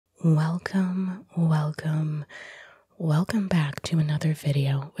Welcome, welcome, welcome back to another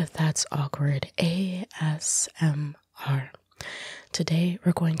video with That's Awkward ASMR. Today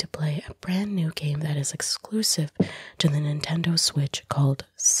we're going to play a brand new game that is exclusive to the Nintendo Switch called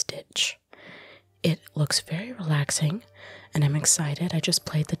Stitch. It looks very relaxing and I'm excited. I just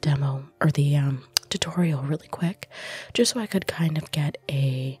played the demo or the tutorial really quick just so I could kind of get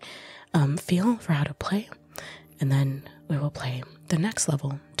a feel for how to play, and then we will play the next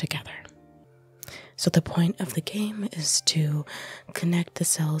level together. So the point of the game is to connect the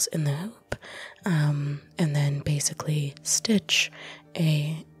cells in the hoop and then basically stitch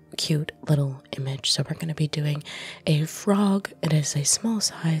a cute little image. So we're going to be doing a frog. It is a small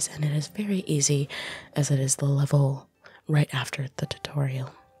size and it is very easy as it is the level right after the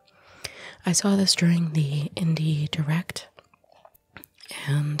tutorial. I saw this during the Indie Direct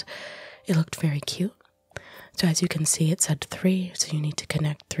and it looked very cute. So as you can see, it said 3, so you need to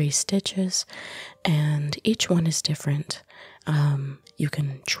connect 3 stitches, and each one is different. You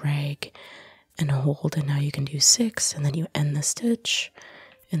can drag and hold, and now you can do 6, and then you end the stitch,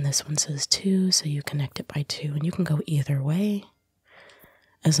 and this one says 2, so you connect it by 2, and you can go either way,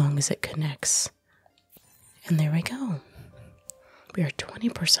 as long as it connects. And there we go. We are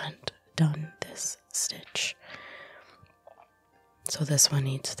 20% done this stitch. So this one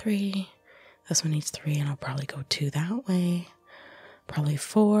needs 3. This one needs 3, and I'll probably go 2 that way. Probably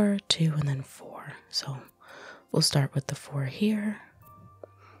 4, 2, and then 4. So we'll start with the 4 here.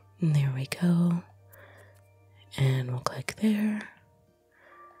 And there we go. And we'll click there.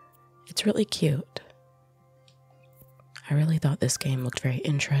 It's really cute. I really thought this game looked very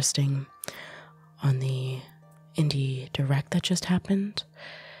interesting on the Indie Direct that just happened.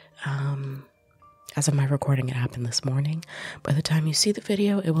 As of my recording, it happened this morning. By the time you see the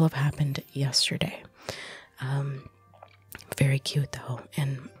video, it will have happened yesterday. Very cute though,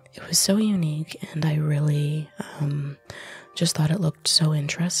 and it was so unique, and I really just thought it looked so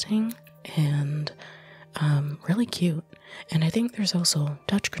interesting and really cute. And I think there's also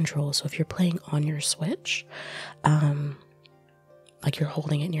touch control, so if you're playing on your Switch, like you're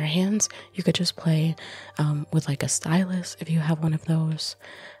holding it in your hands, you could just play with like a stylus if you have one of those.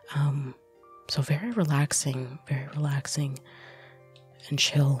 So very relaxing and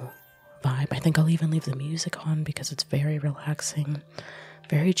chill vibe. I think I'll even leave the music on because it's very relaxing,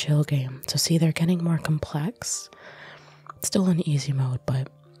 very chill game. So see, they're getting more complex. It's still in easy mode, but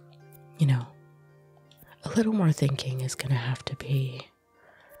you know, a little more thinking is gonna have to be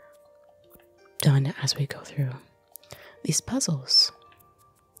done as we go through these puzzles.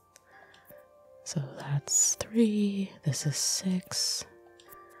 So that's 3, this is 6,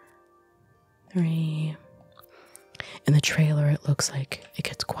 3. In the trailer, it looks like it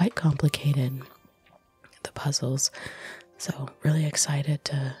gets quite complicated, the puzzles. So really excited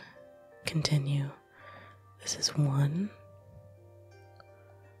to continue. This is 1.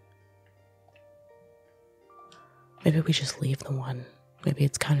 Maybe we just leave the 1. Maybe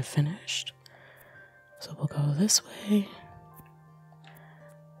it's kind of finished. So we'll go this way.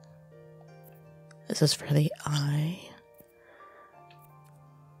 This is for the eye.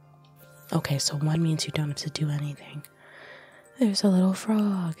 Okay, so 1 means you don't have to do anything. There's a little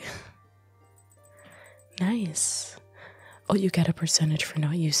frog. Nice. Oh, you get a percentage for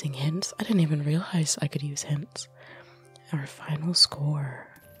not using hints. I didn't even realize I could use hints. Our final score.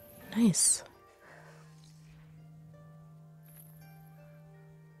 Nice.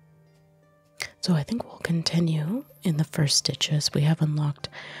 So I think we'll continue in the first stitches. We have unlocked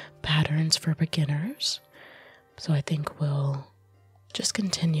patterns for beginners. So I think we'll just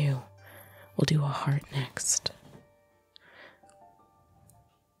continue. We'll do a heart next.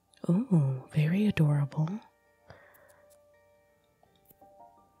 Ooh, very adorable.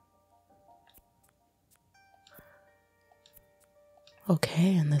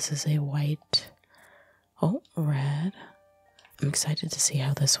 Okay, and this is a white, red. I'm excited to see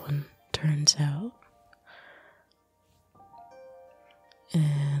how this one turns out.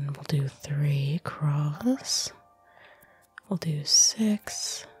 And we'll do 3 cross. We'll do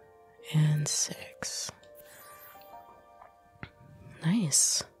 6. And 6.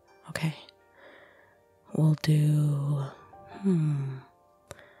 Nice. Okay. We'll do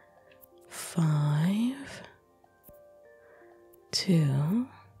 5, 2,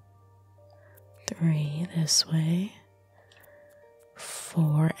 3 this way,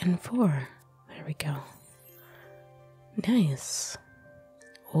 4 and 4. There we go. Nice.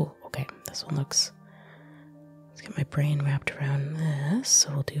 Oh, okay. This one looks... Let's get my brain wrapped around this.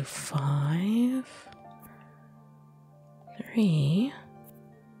 So we'll do 5, 3,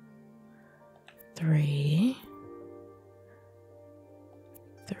 3,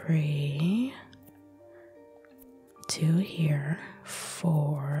 3, 2 here,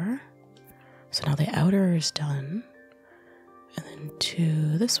 4. So now the outer is done, and then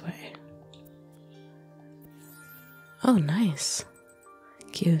 2 this way. Oh, nice.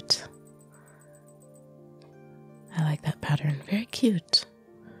 Cute. I like that pattern. Very cute.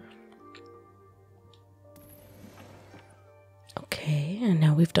 Okay, and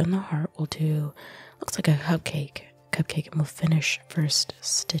now we've done the heart. We'll do, looks like a cupcake, and we'll finish first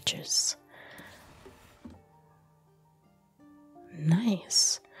stitches.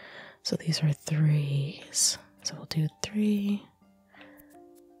 Nice. So these are 3s. So we'll do 3,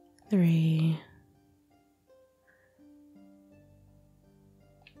 3.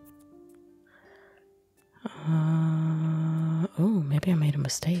 Oh, maybe I made a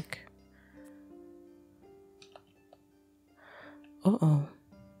mistake. Uh-oh.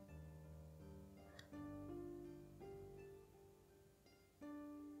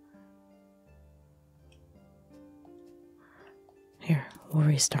 Here, we'll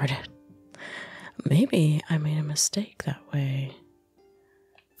restart it. Maybe I made a mistake that way.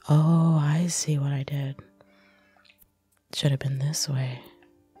 Oh, I see what I did. Should have been this way.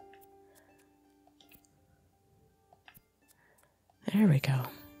 There we go.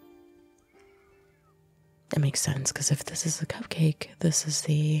 That makes sense, because if this is the cupcake, this is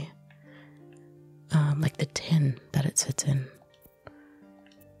the, like the tin that it sits in.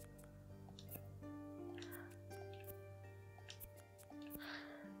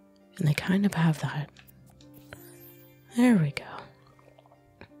 And they kind of have that. There we go.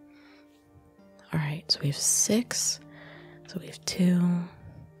 Alright, so we have 6. So we have 2,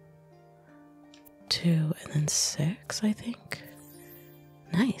 2, and then 6, I think.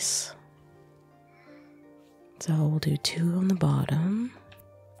 Nice. So we'll do 2 on the bottom.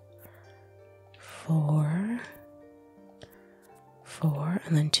 4, 4,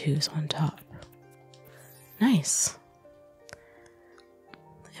 and then 2's on top. Nice.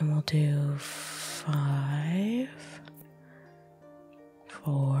 And we'll do 5,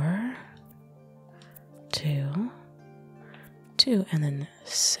 4, 2, 2, and then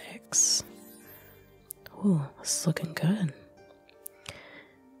 6. Ooh, this is looking good.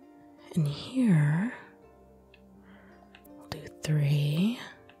 And here, we'll do 3.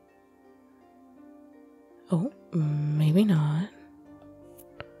 Oh, maybe not.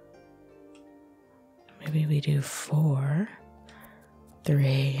 Maybe we do 4,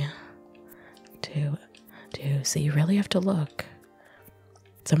 3, 2, 2. So you really have to look.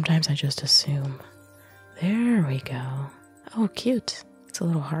 Sometimes I just assume. There we go. Oh, cute. It's a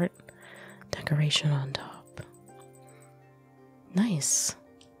little heart decoration on top. Nice.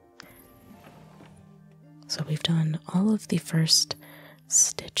 So we've done all of the first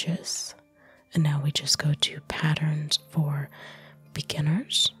stitches, and now we just go to patterns for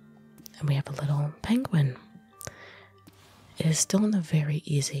beginners, and we have a little penguin. It is still in the very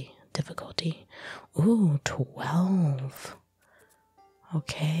easy difficulty. Ooh, 12.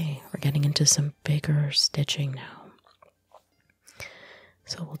 Okay, we're getting into some bigger stitching now.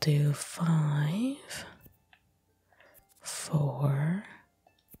 So we'll do 5, 4,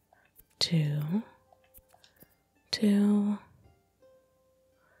 2, 2,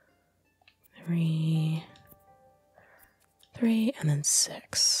 3, 3, and then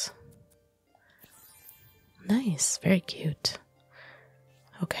 6. Nice, very cute.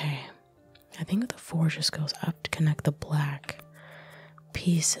 Okay, I think the 4 just goes up to connect the black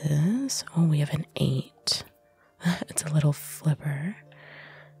pieces. Oh, we have an 8. It's a little flipper.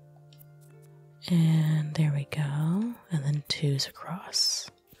 And there we go. And then 2's across.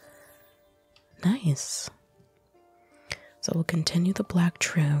 Nice. So we'll continue the black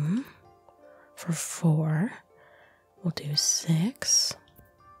trim for 4. We'll do 6,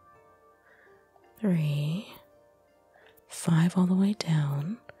 3, 5 all the way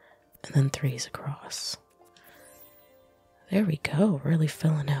down, and then 3's across. There we go, really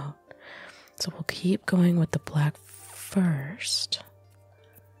filling out. So we'll keep going with the black first.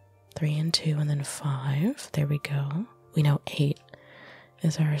 3 and 2, and then 5. There we go. We know 8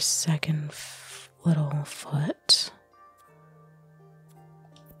 is our second little foot.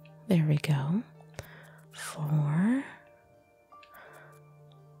 There we go. 4.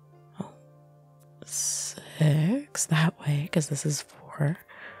 Oh, 6 that way, because this is 4.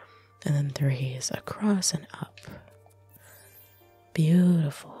 And then 3 is across and up.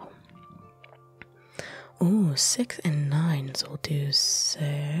 Beautiful. Ooh, 6 and 9. So we'll do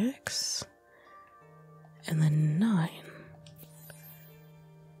 6 and then 9.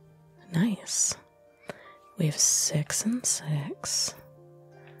 Nice. We have 6 and 6.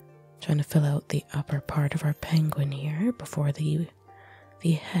 Trying to fill out the upper part of our penguin here before the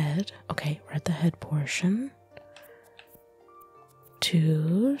the head. Okay, we're at the head portion.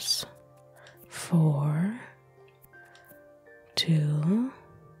 2s, 4, 2.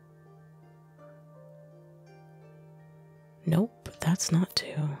 Nope, that's not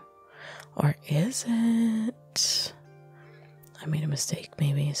 2. Or is it? I made a mistake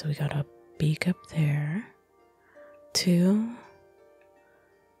maybe, so we got a beak up there. 2.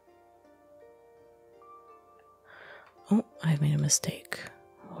 Oh, I made a mistake.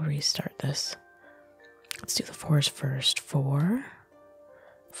 We'll restart this. Let's do the 4s first. 4,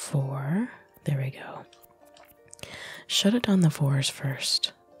 4. There we go. Should have done the 4s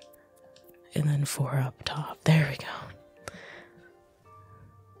first. And then 4 up top. There we go.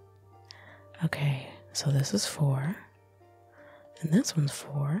 Okay, so this is 4. And this one's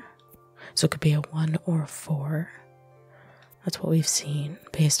 4. So it could be a 1 or a 4. That's what we've seen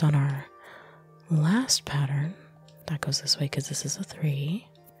based on our last pattern. That goes this way because this is a 3.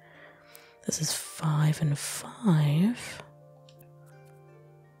 This is 5 and 5.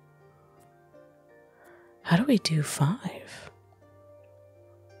 How do we do 5?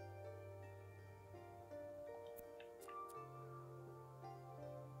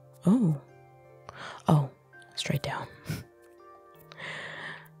 Oh, straight down.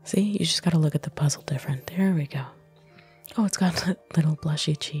 See, you just gotta look at the puzzle different. There we go. Oh, it's got little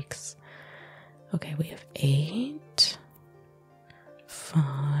blushy cheeks. Okay, we have 8,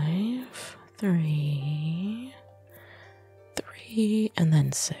 5, 3, 3, and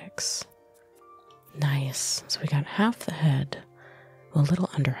then 6. Nice. So we got half the head, well, a little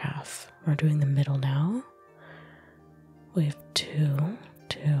under half. We're doing the middle now. We have 2,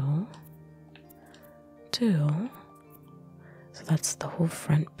 2, 2. So that's the whole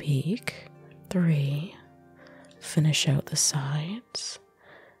front beak. 3. Finish out the sides.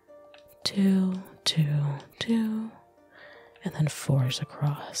 2, 2, 2. And then 4s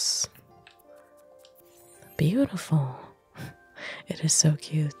across. Beautiful. It is so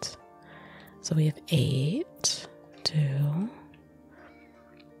cute. So we have 8, 2.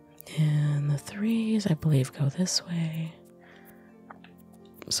 And the 3s, I believe, go this way.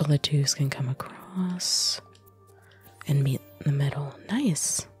 So the 2s can come across and meet in the middle.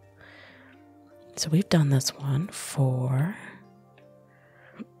 Nice. So we've done this one. 4,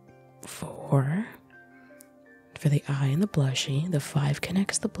 4 for the eye and the blushy. The 5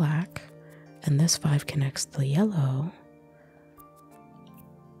 connects the black, and this 5 connects the yellow,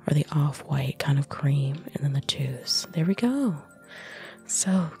 or the off-white kind of cream, and then the 2s. There we go.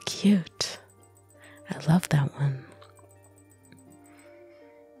 So cute. I love that one.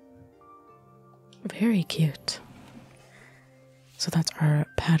 Very cute. So that's our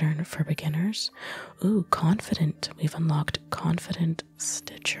pattern for beginners. Ooh, confident. We've unlocked confident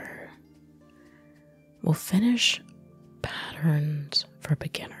stitcher. We'll finish patterns for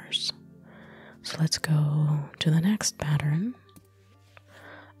beginners. So let's go to the next pattern.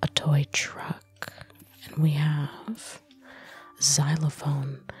 A toy truck. And we have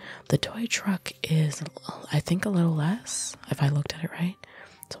xylophone. The toy truck is, I think, a little less, if I looked at it right.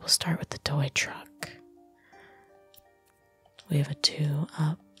 So we'll start with the toy truck. We have a 2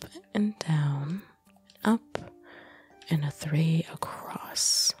 up and down, up, and a 3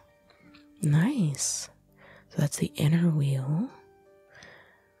 across. Nice. So that's the inner wheel.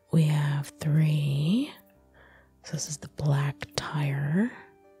 We have 3. So this is the black tire.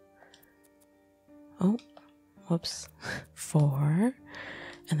 Oh, whoops. 4.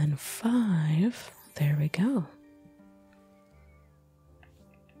 And then 5. There we go.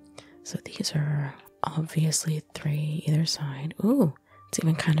 So these are obviously 3 either side. Ooh, it's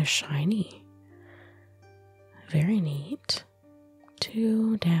even kind of shiny. Very neat.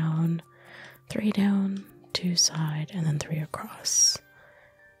 2 down, 3 down, 2 side, and then 3 across.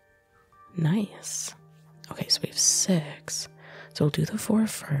 Nice. Okay, so we have 6. So we'll do the 4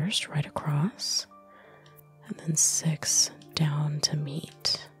 first, right across, and then 6 down to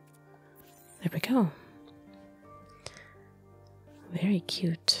meet. There we go. Very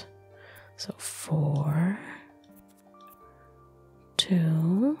cute. So 4,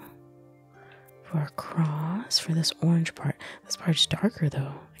 2, 4 across for this orange part. This part's darker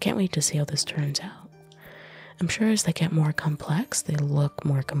though. I can't wait to see how this turns out. I'm sure as they get more complex, they look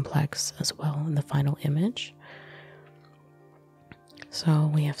more complex as well in the final image. So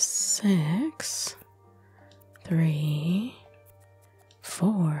we have 6, 3,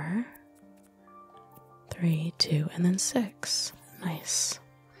 4, 3, 2, and then 6. Nice.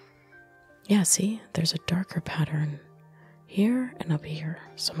 Yeah, see, there's a darker pattern here and up here.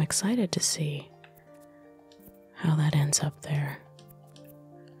 So I'm excited to see how that ends up there.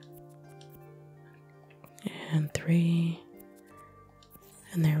 And 3,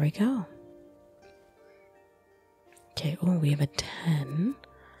 And there we go. Okay, oh, we have a 10.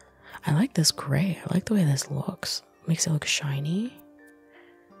 I like this gray. I like the way this looks. Makes it look shiny.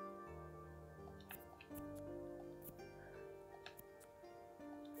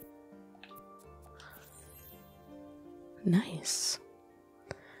 Nice.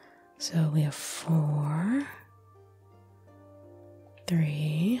 So we have 4,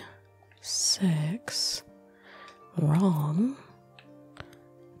 3, 6. Wrong.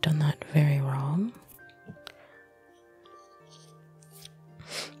 Done that very wrong.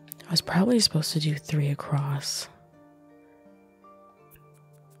 I was probably supposed to do 3 across.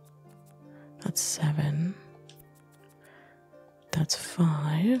 That's 7. That's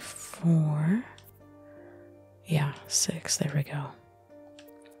 5, 4. Yeah, 6. There we go.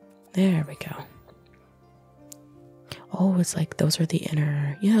 There we go. Oh, it's like those are the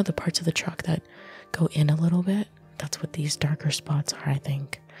inner, you know, the parts of the truck that go in a little bit. That's what these darker spots are, I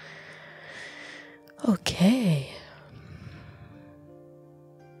think. Okay.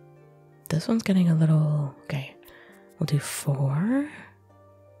 This one's getting a little... Okay. We'll do 4.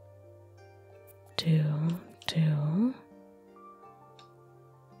 2, 2.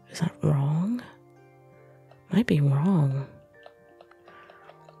 Is that wrong? Might be wrong.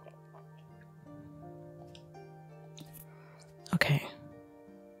 Okay.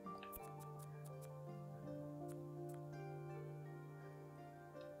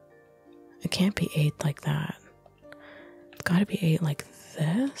 It can't be 8 like that. It's gotta be 8 like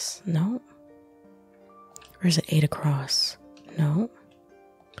this? No. Or is it 8 across? No.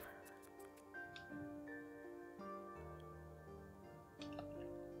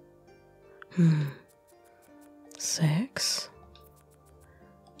 Hmm. 6,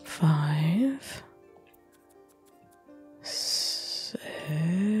 5, 6.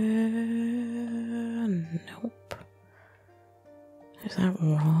 Nope. Is that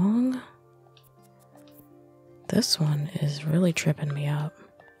wrong? This one is really tripping me up.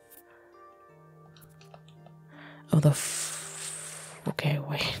 Oh, okay,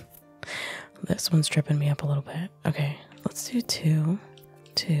 wait. This one's tripping me up a little bit. Okay, let's do 2,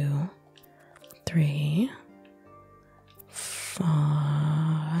 2, 3, 5,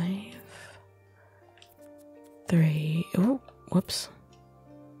 3. Oh, whoops.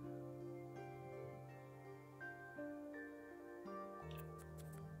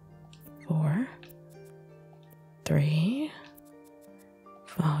 4, 3,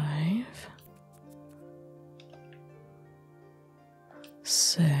 5,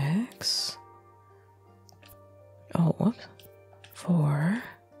 6. Oh, whoops. 4,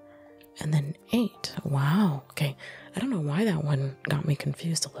 and then 8. Wow. Okay. I don't know why that one got me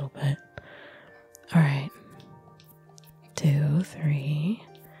confused a little bit. All right. 2, 3,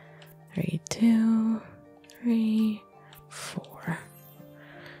 3, 2, 3, 4.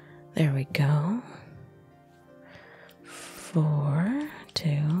 There we go. 4,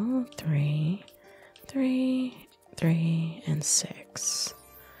 2, 3, 3, 3, and 6.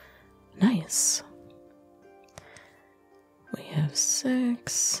 Nice. We have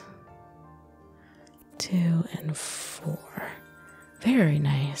 6, 2, and 4. Very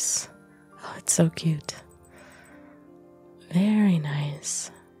nice. Oh, it's so cute. Very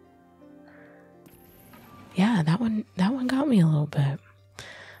nice. Yeah, that one got me a little bit.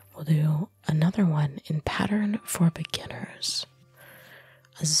 We'll do another one in pattern for beginners.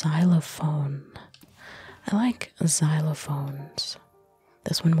 A xylophone. I like xylophones.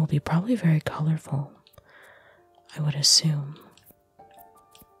 This one will be probably very colorful, I would assume.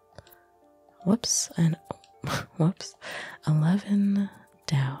 Whoops, and whoops. 11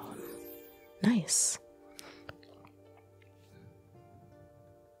 down. Nice.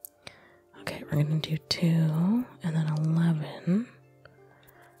 Okay, we're gonna do 2 and then 11.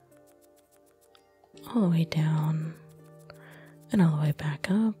 All the way down and all the way back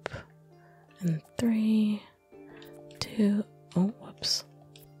up. And 3, 2, oh, whoops.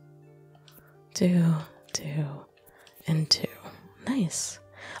 2, 2, and 2. Nice.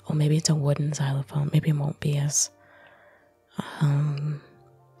 Oh, maybe it's a wooden xylophone. Maybe it won't be as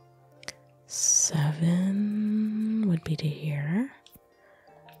 7 would be to here.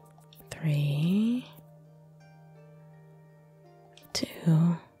 3,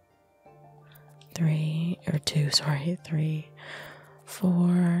 2, 3, or 2, sorry, 3,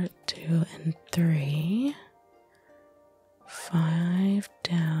 4, 2, and 3. 5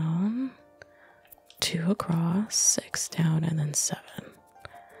 down, 2 across, 6 down, and then 7.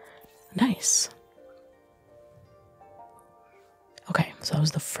 Nice. Okay, so that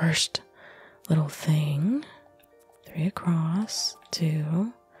was the first little thing. 3 across,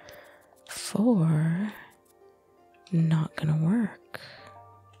 2, 4. Not gonna work.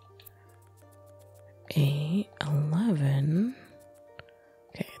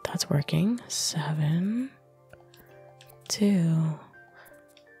 working. 7, 2,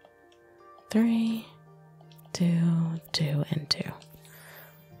 3, 2, 2, and 2.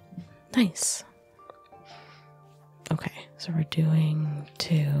 Nice. Okay, so we're doing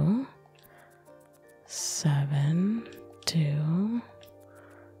 2, 7, 2,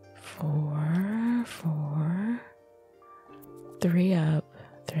 4, 4, 3 up,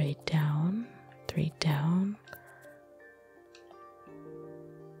 3 down, 3 down,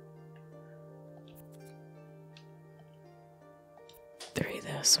 3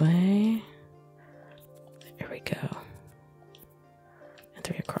 this way. There we go. And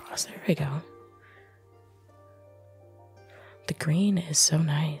 3 across. There we go. The green is so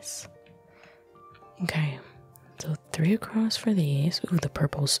nice. Okay, so 3 across for these. Ooh, the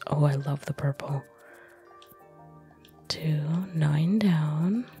purples. Oh, I love the purple. 2, 9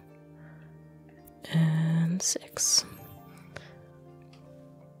 down, and 6.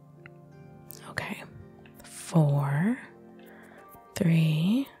 Okay, 4,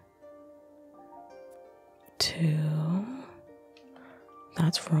 3, 2.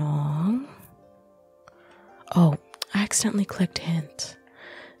 That's wrong. Oh, I accidentally clicked hint.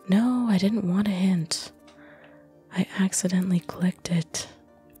 No, I didn't want a hint. I accidentally clicked it.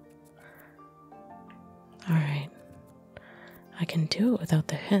 Alright. I can do it without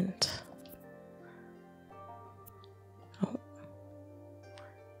the hint.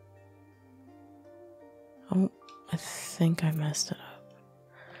 Oh, I think I messed it up.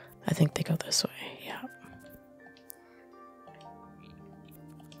 I think they go this way, yeah.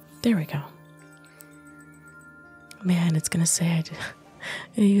 There we go. Man, it's gonna say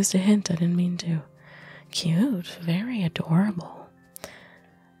I used a hint, I didn't mean to. Cute, very adorable.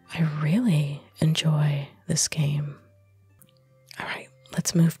 I really enjoy this game. Alright,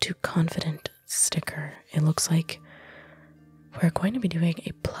 let's move to Confident Sticker. It looks like we're going to be doing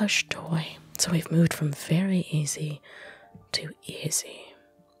a plush toy. So we've moved from very easy to easy.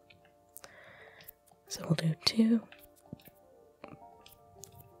 So we'll do 2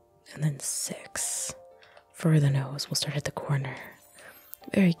 and then 6 for the nose. We'll start at the corner.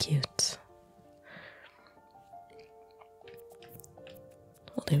 Very cute.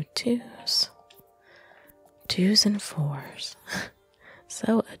 We'll do 2s and 4s.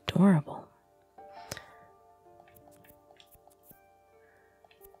 So adorable.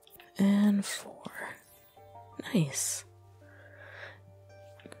 And 4. Nice.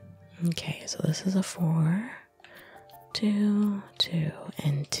 Okay, so this is a 4, 2, 2,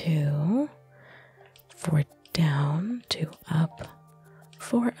 and 2. 4 down, 2 up,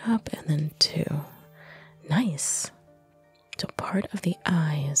 4 up, and then 2. Nice. So part of the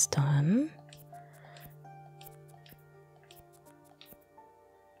eye is done.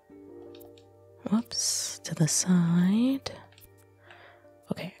 Whoops, to the side.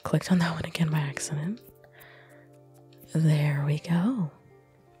 Okay, I clicked on that one again by accident. There we go.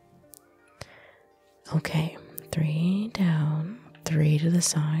 Okay, 3 down, 3 to the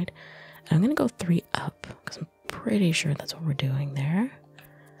side. And I'm going to go 3 up, because I'm pretty sure that's what we're doing there.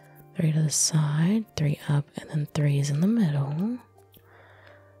 3 to the side, 3 up, and then 3's in the middle.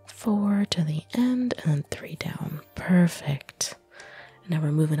 4 to the end, and then 3 down. Perfect. And now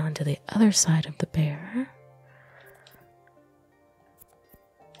we're moving on to the other side of the bear.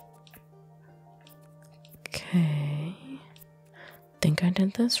 Okay. Think I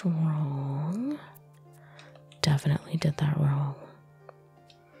did this wrong. Definitely did that wrong.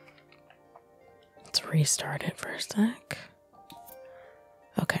 Let's restart it for a sec.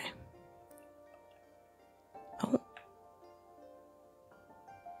 Okay. Oh.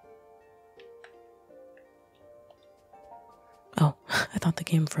 Oh, I thought the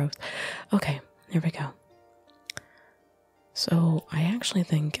game froze. Okay, here we go. So I actually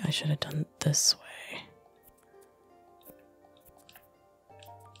think I should have done it this way.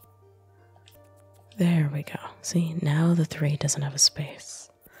 There we go. See, now the 3 doesn't have a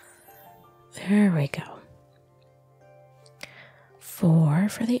space. There we go. 4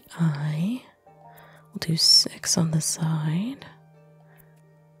 for the eye. We'll do 6 on the side.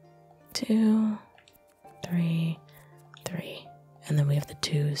 2, 3, 3. And then we have the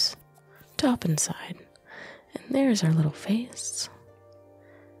 2's top and side. And there's our little face.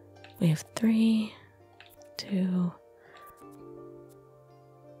 We have 3, 2,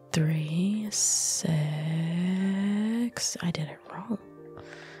 3, 6. I did it wrong.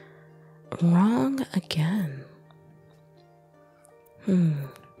 Wrong again.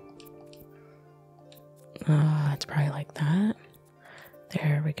 It's probably like that.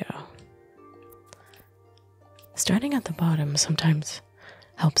 There we go. Starting at the bottom sometimes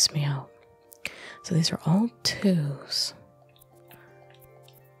helps me out. So these are all 2's.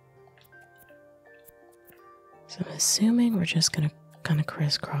 So I'm assuming we're just gonna kind of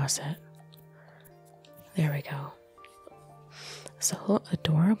crisscross it. There we go. So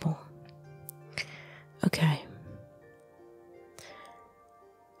adorable. Okay.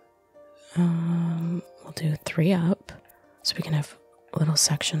 We'll do 3 up, so we can have little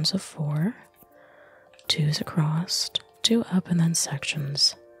sections of 4, 2s across, 2 up, and then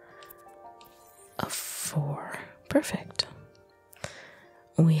sections of 4. Perfect.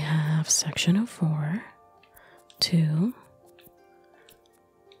 We have section of 4, 2,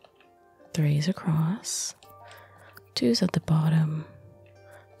 3s across, 2s at the bottom,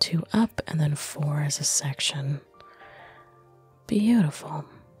 2 up, and then 4 as a section. Beautiful.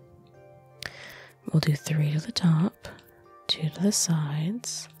 We'll do 3 to the top, 2 to the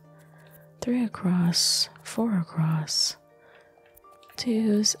sides, 3 across, 4 across,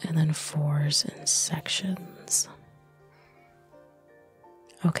 2s, and then 4s in sections.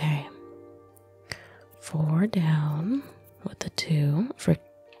 Okay. 4 down with the 2 for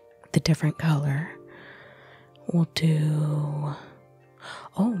the different color. We'll do...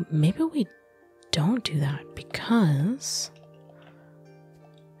 Oh, maybe we don't do that because...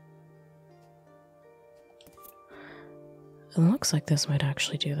 It looks like this might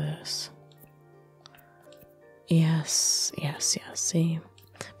actually do this. Yes, yes, yes, see?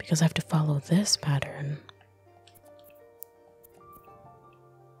 Because I have to follow this pattern.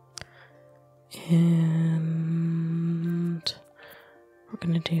 And we're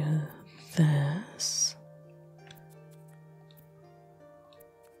gonna do this.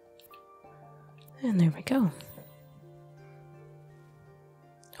 And there we go.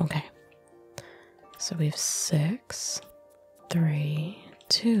 Okay. So we have 6, 3,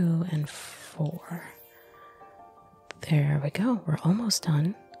 2, and 4. There we go. We're almost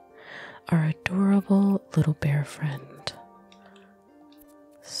done. Our adorable little bear friend.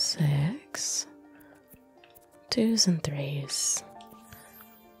 6, 2s, and 3s.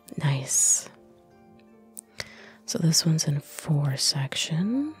 Nice. So this one's in 4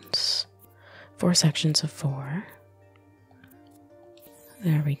 sections. 4 sections of 4.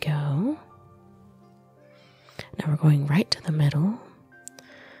 There we go. Now we're going right to the middle.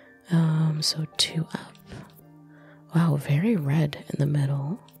 So 2 up. Wow, very red in the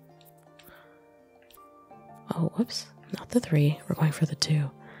middle. Oh, whoops. Not the 3. We're going for the 2.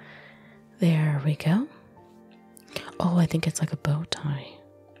 There we go. Oh, I think it's like a bow tie.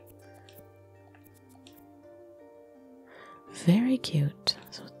 Very cute.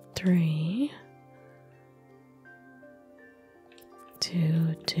 So 3,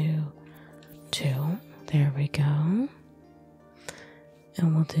 2, 2, 2. There we go.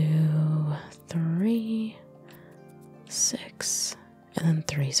 And we'll do 3, 6, and then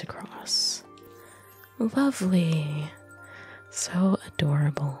 3s across. Lovely. So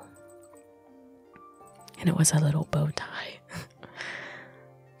adorable. And it was a little bow tie.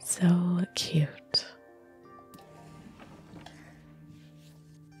 So cute.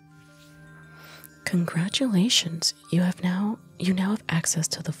 Congratulations, you now have access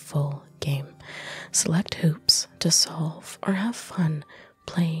to the full game. Select hoops to solve or have fun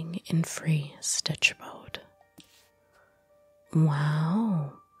playing in free Stitch mode.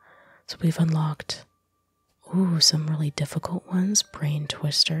 Wow. So we've unlocked some really difficult ones, brain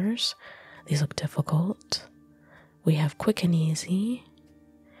twisters. These look difficult. We have quick and easy,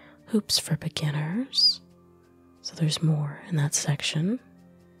 hoops for beginners. So there's more in that section.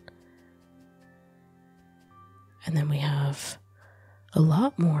 And then we have a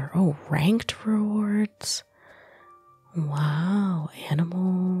lot more. Oh, ranked rewards. Wow,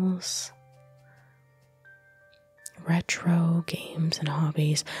 animals. Retro games and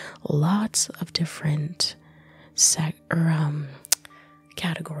hobbies. Lots of different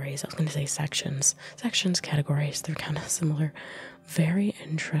categories. I was going to say sections. Sections, categories. They're kind of similar. Very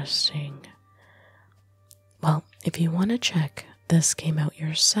interesting. Well, if you want to check this game out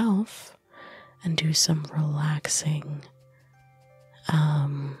yourself and do some relaxing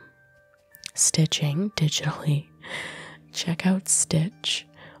stitching digitally, check out Stitch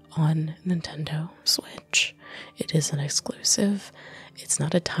on Nintendo Switch. It is an exclusive. It's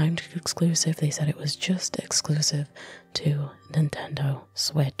not a timed exclusive. They said it was just exclusive to Nintendo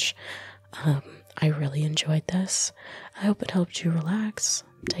Switch. I really enjoyed this. I hope it helped you relax,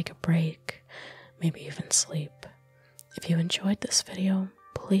 take a break, maybe even sleep. If you enjoyed this video,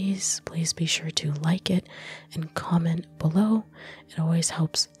 please be sure to like it and comment below. It always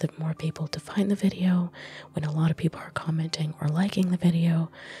helps more people to find the video when a lot of people are commenting or liking the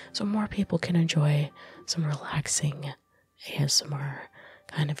video, so more people can enjoy some relaxing ASMR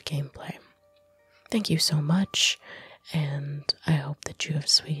kind of gameplay. Thank you so much, and I hope that you have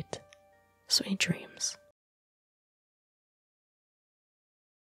sweet dreams.